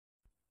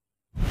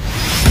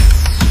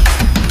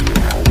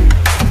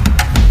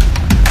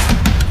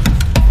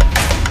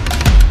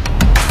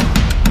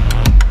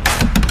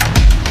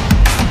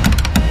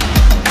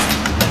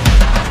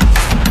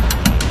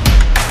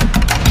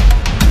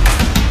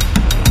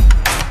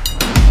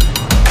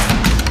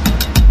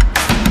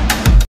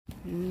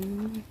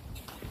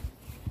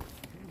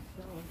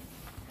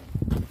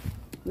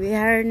We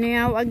are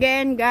now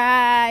again,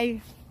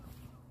 guys.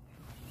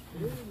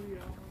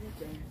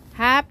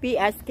 Happy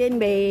as can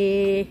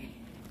be.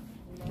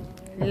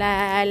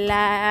 La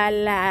la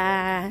la.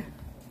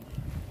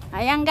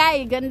 Ayan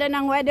guys, ganda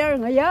ng weather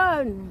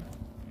ngayon.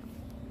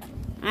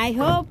 I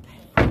hope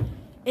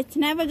it's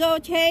never go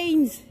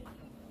change.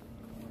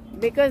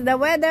 Because the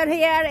weather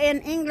here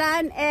in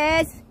England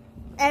is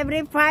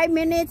every 5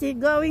 minutes it's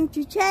going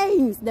to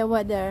change the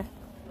weather.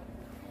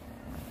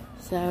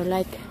 So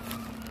like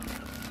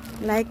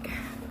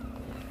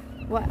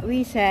what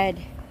we said,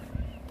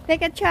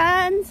 take a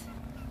chance.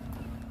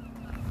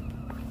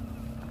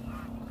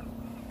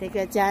 Take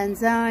a chance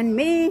on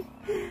me,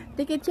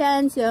 take a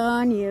chance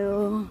on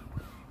you,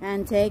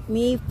 and take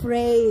me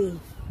free.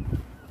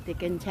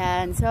 Take a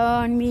chance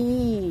on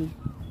me.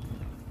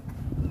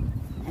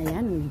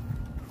 Ayan.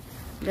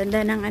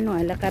 Ganda ng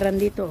lakaran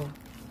dito.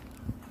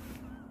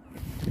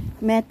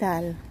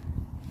 Metal.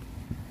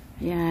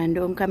 Ayan,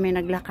 doon kami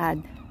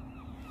naglakad.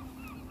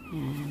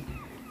 Ayan.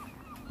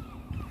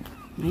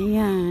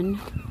 Ayan.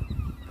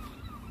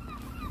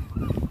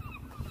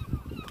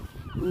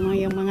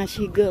 Yung mga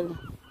seagull.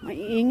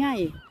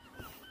 Maiingay.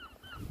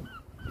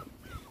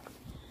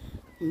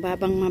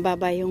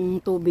 Mababa yung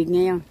tubig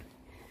ngayon.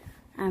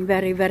 I'm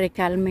very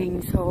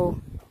calming.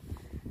 So,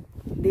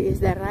 this is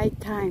the right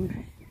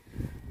time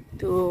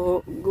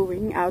to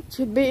going out.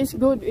 Should be is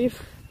good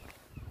if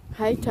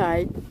high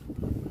tide.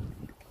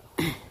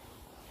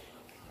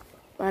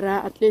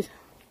 Para at least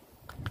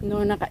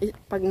no,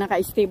 pag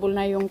naka-stable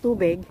na yung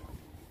tubig,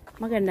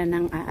 maganda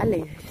nang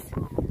aalis.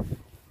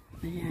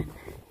 Ayan.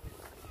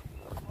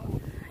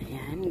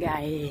 Ayan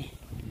guys.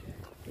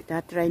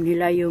 Itatry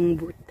nila yung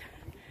boot.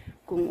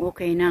 Kung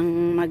okay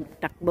nang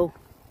magtakbo.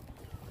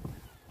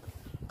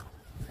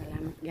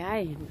 Salamat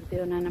guys.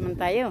 Dito na naman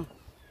tayo.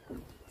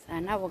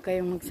 Sana huwag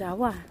kayong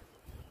magsawa.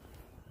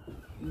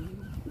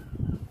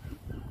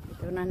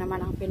 Ito na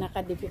naman ang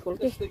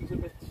pinaka-difficulty.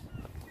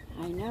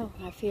 I know.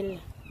 I feel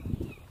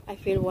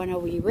wanna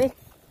wee wet.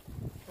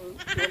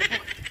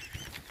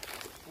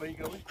 Where are you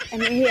going?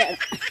 I'm here.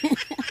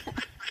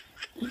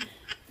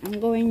 I'm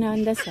going now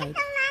on the side.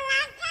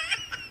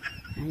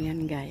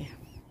 Ayan guys.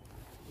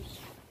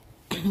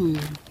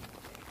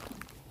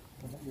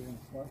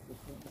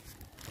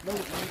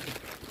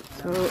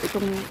 So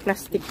itong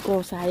plastic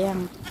ko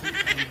sayang.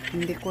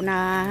 Hindi ko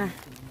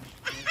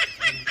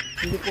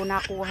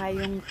nakuha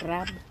yung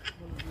crab.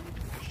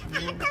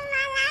 Ayan.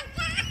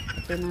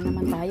 Ito na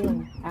naman tayo.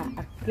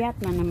 Aakyat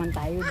na naman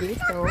tayo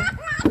dito.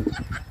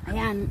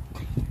 Ayan.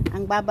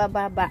 Ang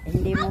baba-baba.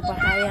 Hindi mo pa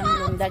kayang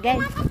lundagay.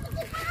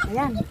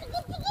 Ayan.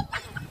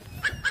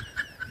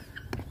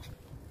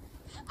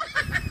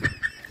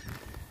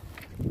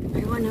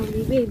 I wanna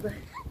leave.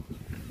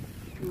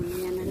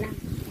 Mamaya na lang.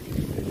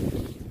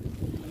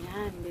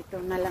 Ayan. Dito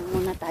na lang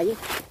muna tayo.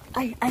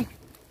 Ay.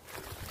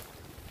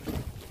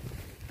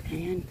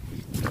 Ayan.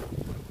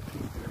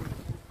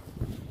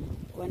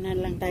 Kuha na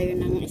lang tayo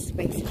ng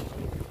space.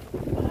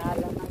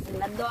 Bahala na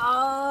sila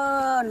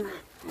doon.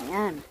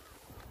 Ayan.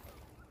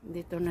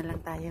 Dito na lang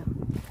tayo.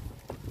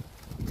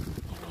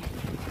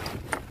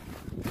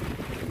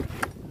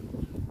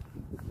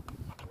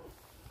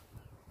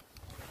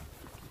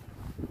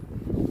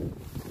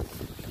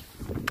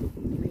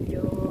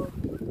 Medyo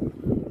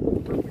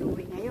blue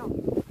ngayon.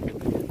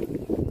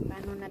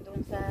 Paano na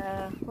doon sa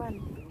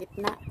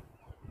gitna?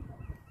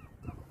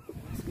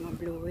 Mas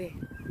ma-blue eh.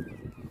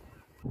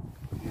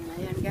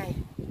 Ayan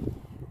guys.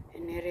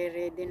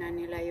 Nire-ready na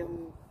nila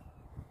yung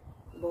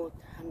boat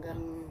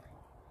hanggang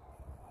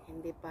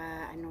hindi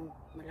pa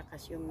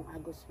malakas yung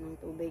agos ng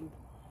tubig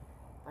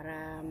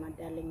para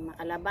madaling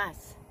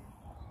makalabas.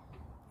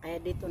 Kaya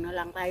dito na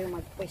lang tayo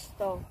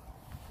magpwesto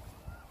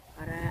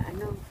para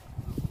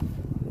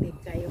hindi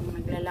kayong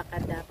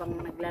naglalakad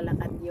habang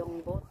naglalakad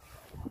yung boat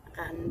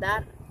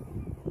nakaandar.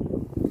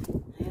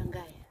 Ayan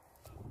guys,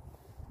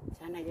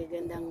 sana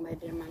gagandang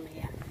weather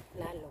mamaya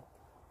lalo.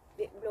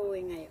 Di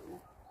blowing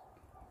ngayon.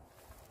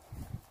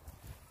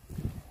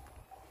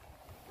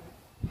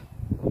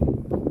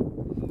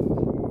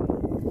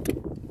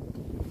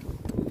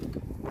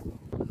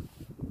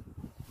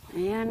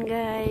 Ayan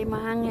guys,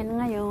 mahangin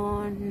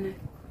ngayon.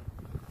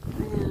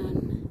 Ayan.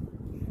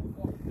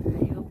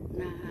 I hope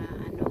na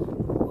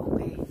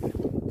okay.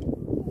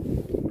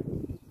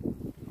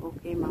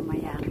 Okay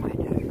mamaya ang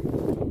weather.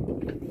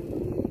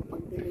 Hindi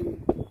pagdilim.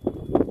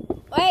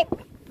 Wait!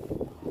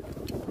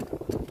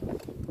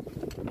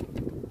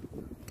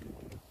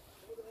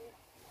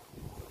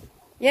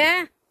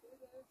 Yeah.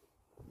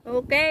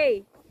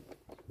 Okay.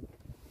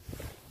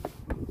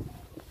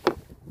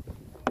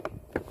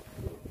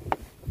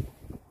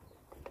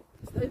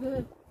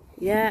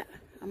 Yeah,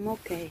 I'm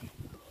okay.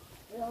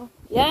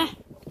 Yeah.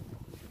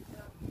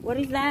 What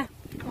is that?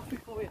 Coffee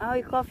for you. Oh,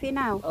 coffee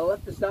now. I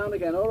left this down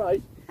again,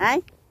 alright. Hi?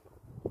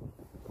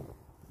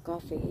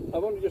 Coffee. I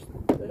want to just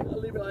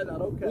leave it like that,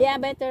 okay? Yeah,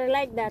 better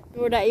like that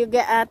so that you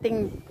get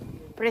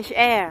fresh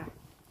air.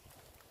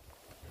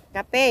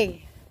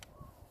 Cafe.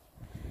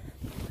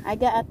 I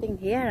got a thing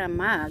here, a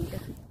mug.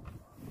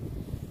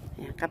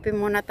 Yeah, Kape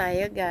muna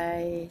tayo,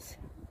 guys.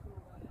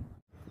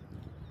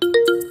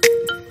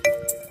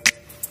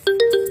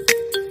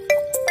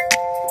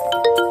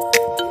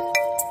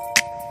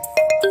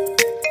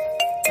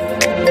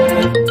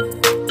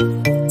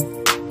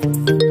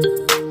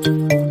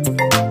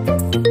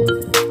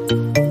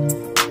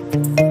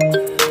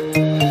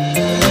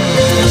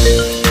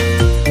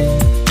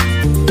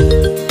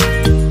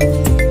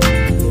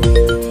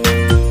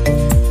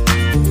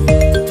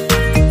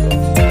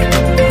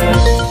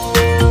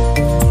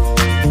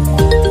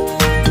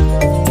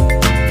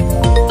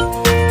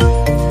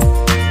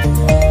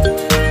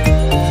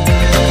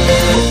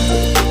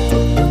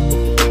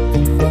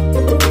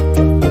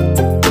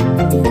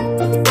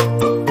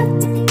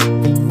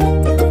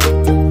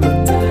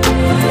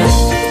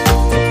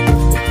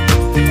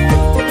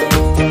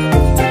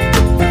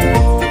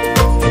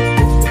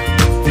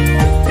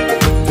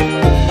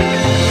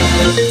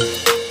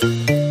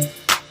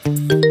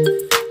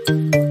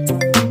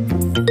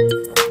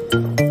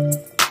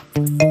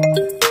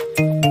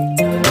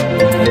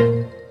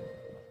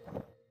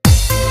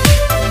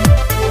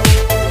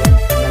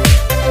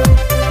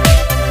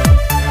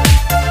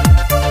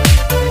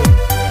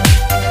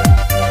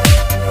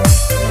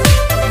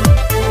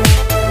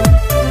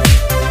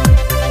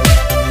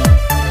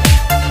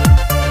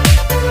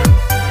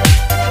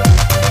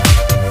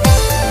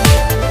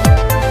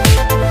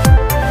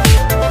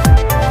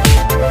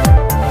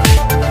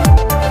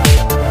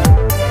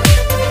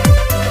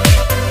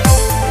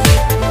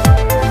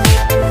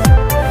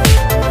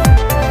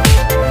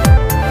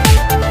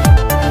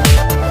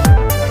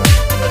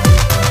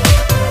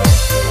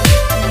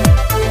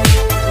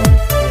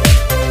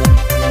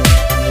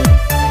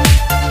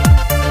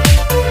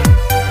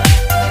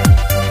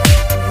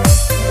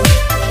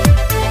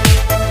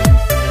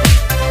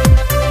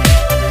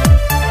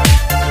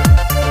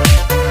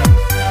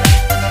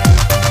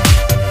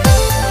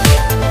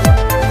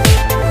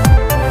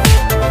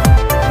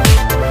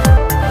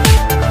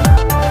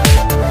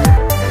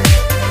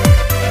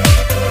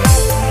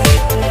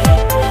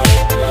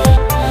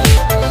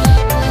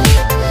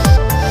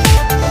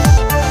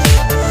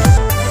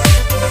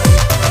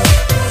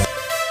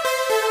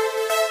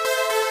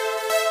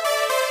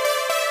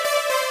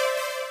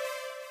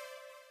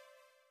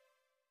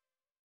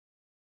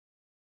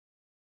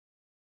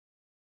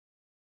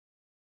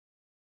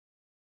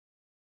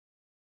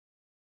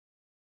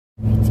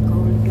 It's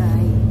cold,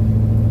 guys.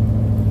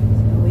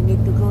 So we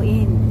need to go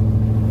in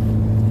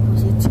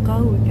because it's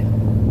cold.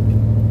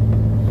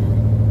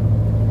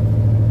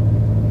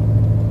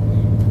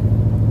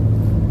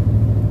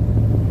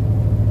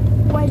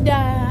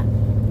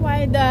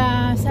 Why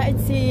the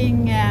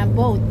sightseeing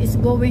boat is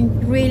going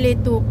really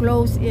too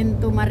close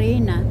into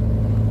Marina?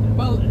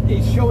 Well,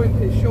 it's showing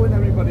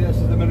everybody this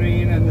is the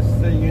marine and this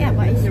thing. Yeah,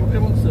 but it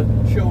wants to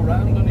show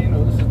around, and you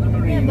know, this is the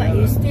marine. Yeah, but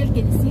you still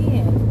can see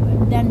it.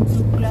 But then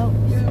too close.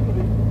 Yeah, but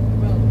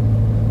well,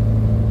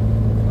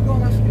 go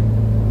and ask him.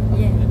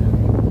 Yeah.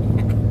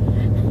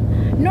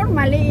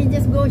 Normally you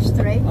just go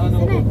straight, I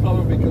know, isn't but it?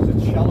 probably because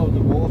it's shallow, the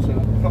water.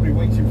 Probably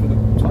waiting for the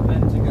top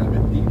end to get a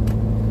bit deep.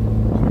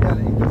 Yeah,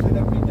 he does it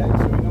every day,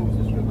 so he knows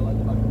this river like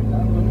the back of his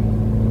hand, doesn't he?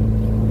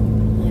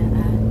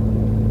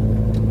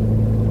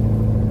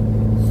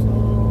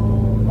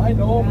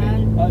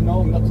 I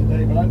know him not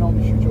today, but I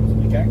normally shoot up to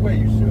the gangway.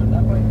 Used to it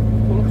that way.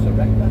 Well, looks a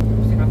wreck that.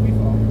 What's he happy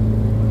for?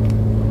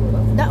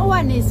 That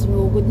one is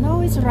no good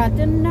now. It's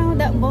rotten now.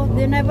 That boat,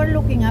 they're never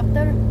looking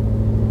after,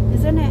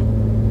 isn't it?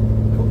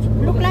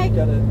 Look like.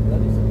 That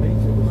is the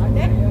beach. What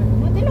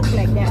they look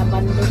like? They're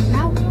abandoned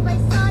now.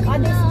 Are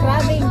they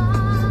scrubbing?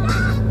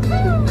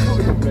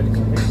 Ready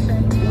to be.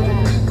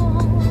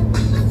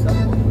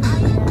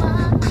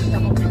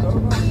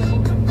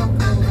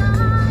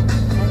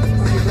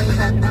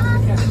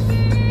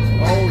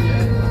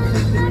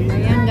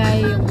 Ayan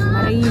guys, yung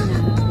marina.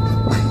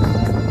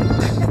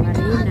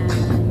 Marina.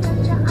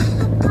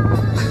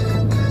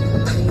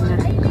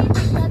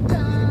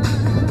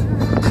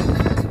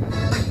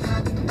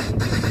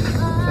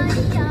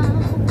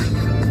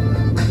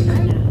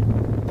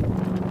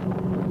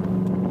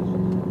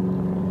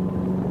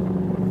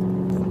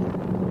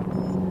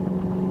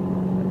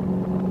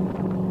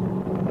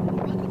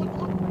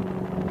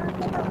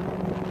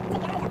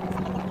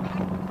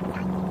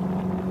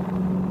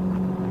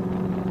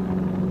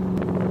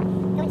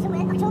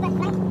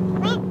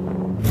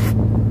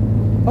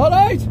 All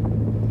right. Who's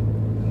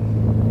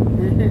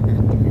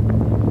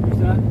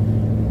that?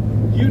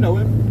 You know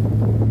him.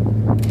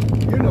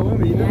 You know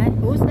him, you know. Yeah,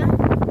 who's that?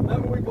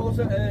 Remember we bought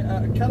a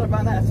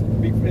caravanette,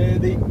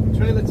 the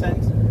trailer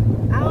tent.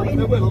 Oh, in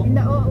the Wirral. In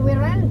the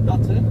Wirral?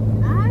 That's it.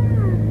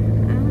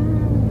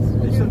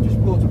 They just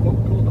bought a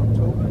boat called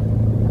October.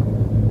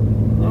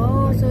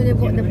 Oh, so they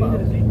bought the boat.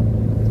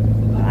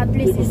 At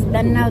least it's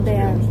done now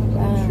there.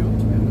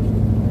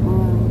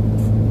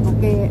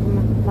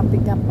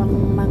 Mapick up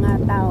ang mga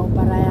tao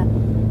para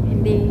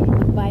hindi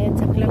magbayad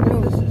sa club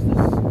room. This is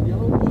this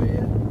yellow boy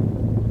here.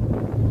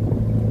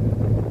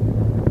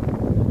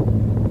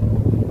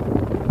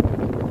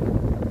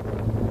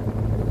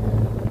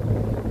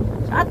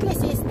 So at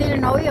least he still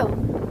know you?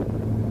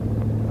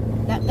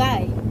 That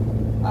guy.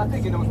 I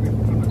think he knows me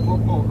from the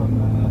club more than.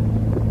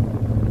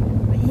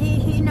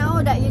 He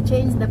know that you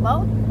changed the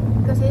boat?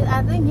 Because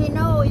I think he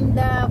know in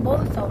the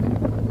boat zone.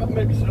 Well,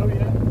 maybe so,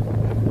 yeah.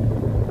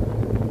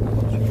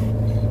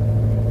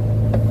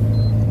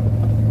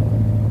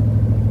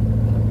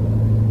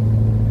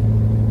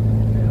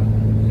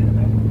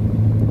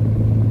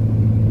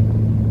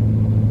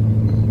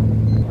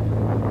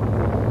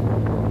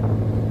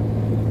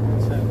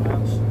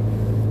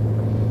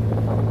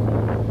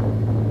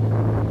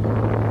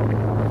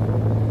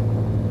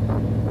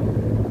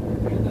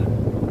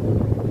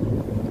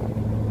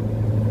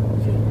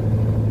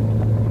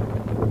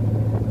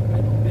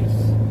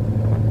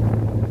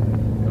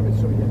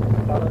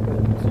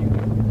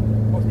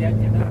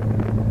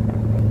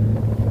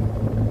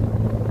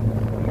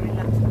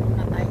 Relax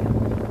muna tayo.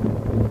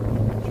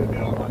 Should be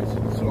alright.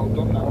 It's all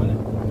done now, isn't it?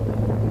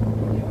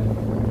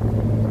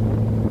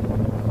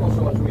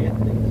 Also, as we end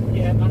things.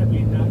 Yeah, might have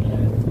been that,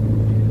 yeah.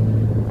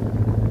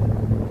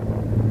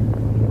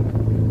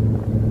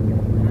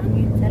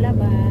 Hangin sa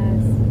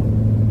labas.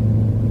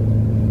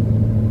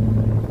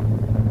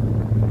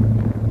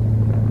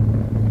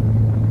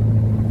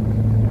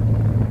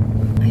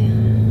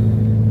 Ayan.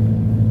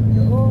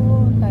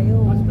 Doon tayo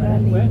That's better.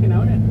 galing. Working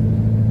out, isn't it?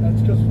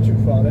 That's because it's too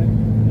far in.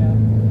 Yeah.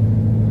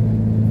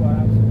 4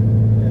 hours.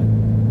 Yeah.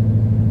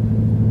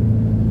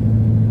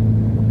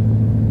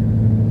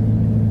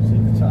 See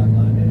the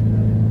timeline here.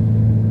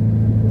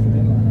 Pushing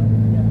in like that.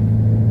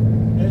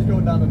 Yeah. It's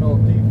going down the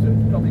North Deep, so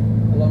it's probably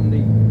along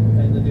the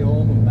end of the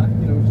Orme and back,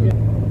 you know. So Yeah.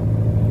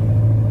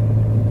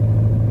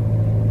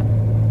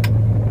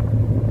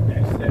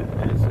 There's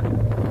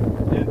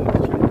yeah,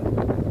 that's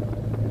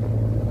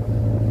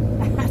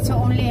right. So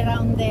only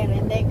around there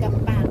and they come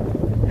back.